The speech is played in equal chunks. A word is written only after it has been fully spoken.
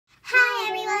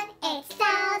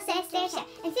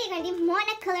gonna do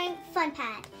Moana coloring fun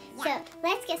pad. Yeah. So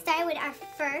let's get started with our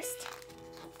first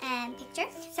picture.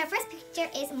 So our first picture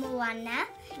is Moana.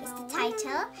 It's the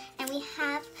title, and we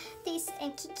have these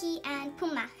Kiki and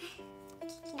Puma,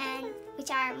 and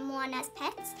which are Moana's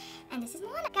pets. And this is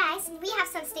Moana. Guys, we have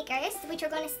some stickers which we're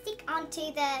going to stick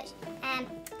onto the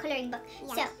coloring book.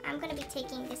 Yeah. So I'm going to be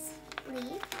taking this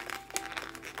leaf,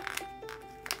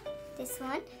 this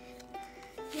one.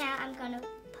 Now I'm going to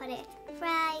put it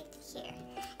right here.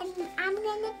 And I'm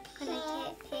going to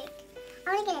pick.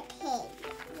 I'm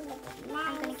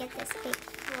going to get this big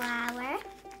flower,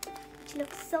 which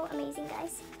looks so amazing,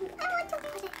 guys. I want to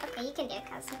put it. Okay, you can do it,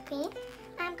 Cousin Queen.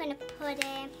 I'm going to put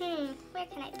it, where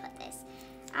can I put this?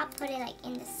 I'll put it like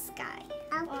in the sky.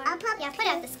 I'll put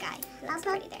it in the sky. I'll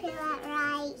put it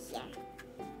right here.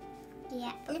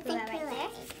 Yeah, put it right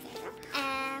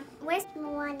there. Where's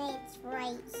Moana? It's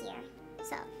right here.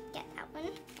 So, get that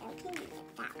one. Okay,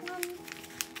 get that one.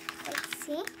 Let's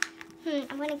see.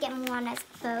 I'm going to get Moana's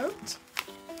boat.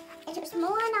 There's Moana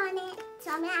on it.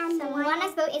 So I'm going to add Moana.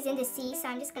 Moana's boat is in the sea, so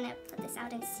I'm just going to put this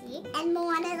out in the sea. And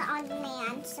Moana's on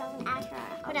land, so I'm add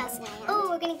her. What else? Oh,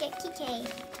 we're going to get Kiki.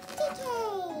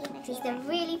 He's the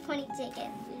really funny ticket.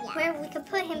 Yeah. Where we could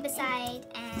put him beside,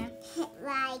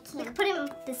 we could put him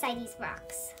beside these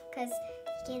rocks, because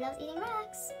Kiki loves eating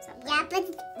rocks. So yeah, but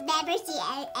never see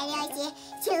anyway.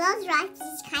 She loves rocks.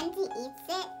 She kind of eats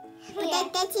it, but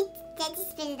then she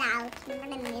spit it out.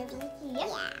 Remember the movie? Yep.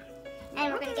 Yeah.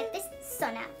 And we're gonna get this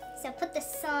sun out. So put the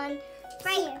sun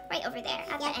right over there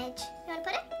at the edge. You wanna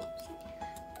put it?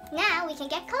 Now we can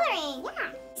get coloring.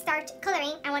 Yeah. Start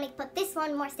coloring. I want to put this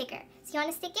one more sticker. So you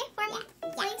want to stick it for me,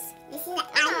 please? This is an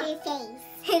angry face.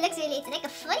 It looks really, it's like a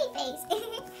funny face.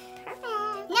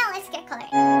 Perfect. Now let's get coloring.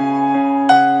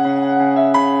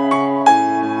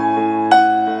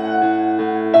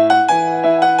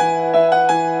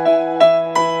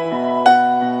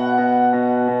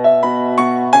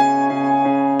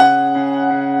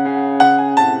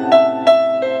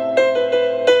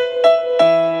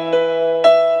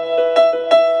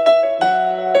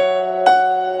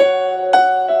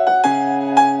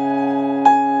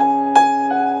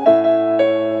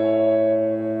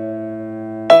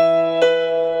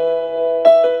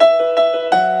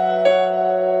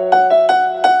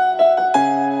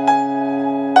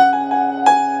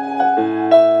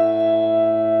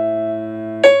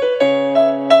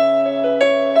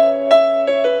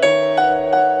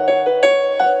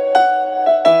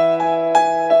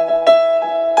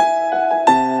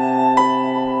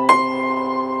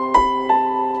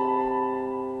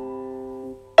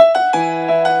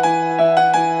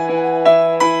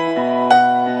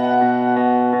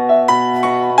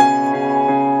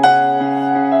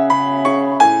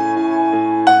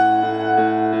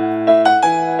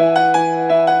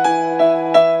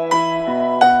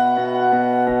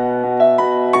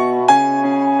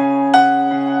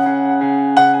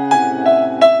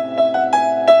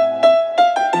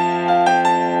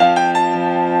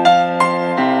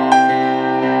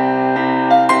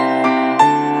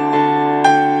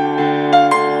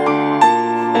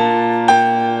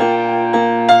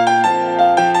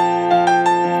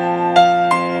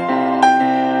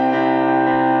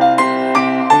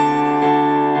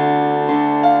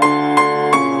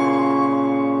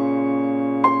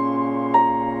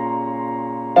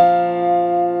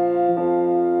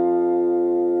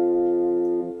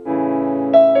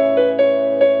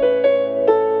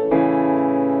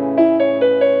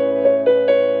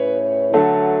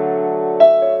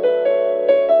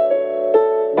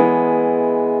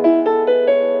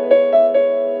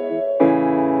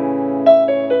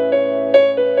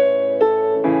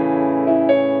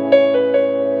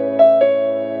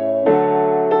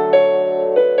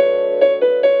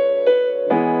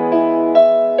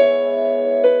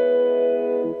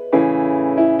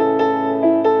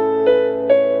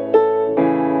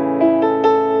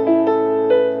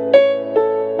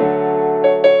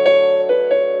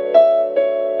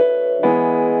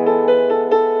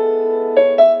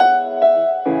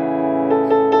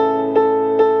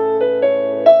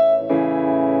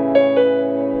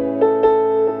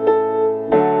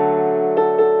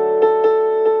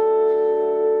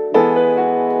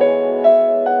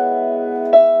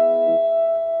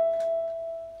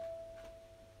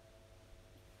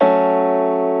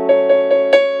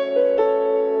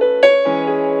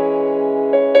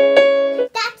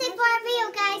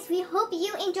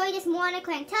 enjoyed this Moana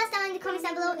coloring. Tell us down in the comments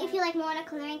down below if you like Moana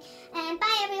coloring. And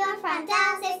bye everyone from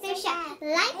Doll Sister Show.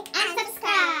 Like and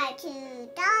subscribe to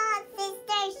Doll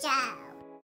Sister Show.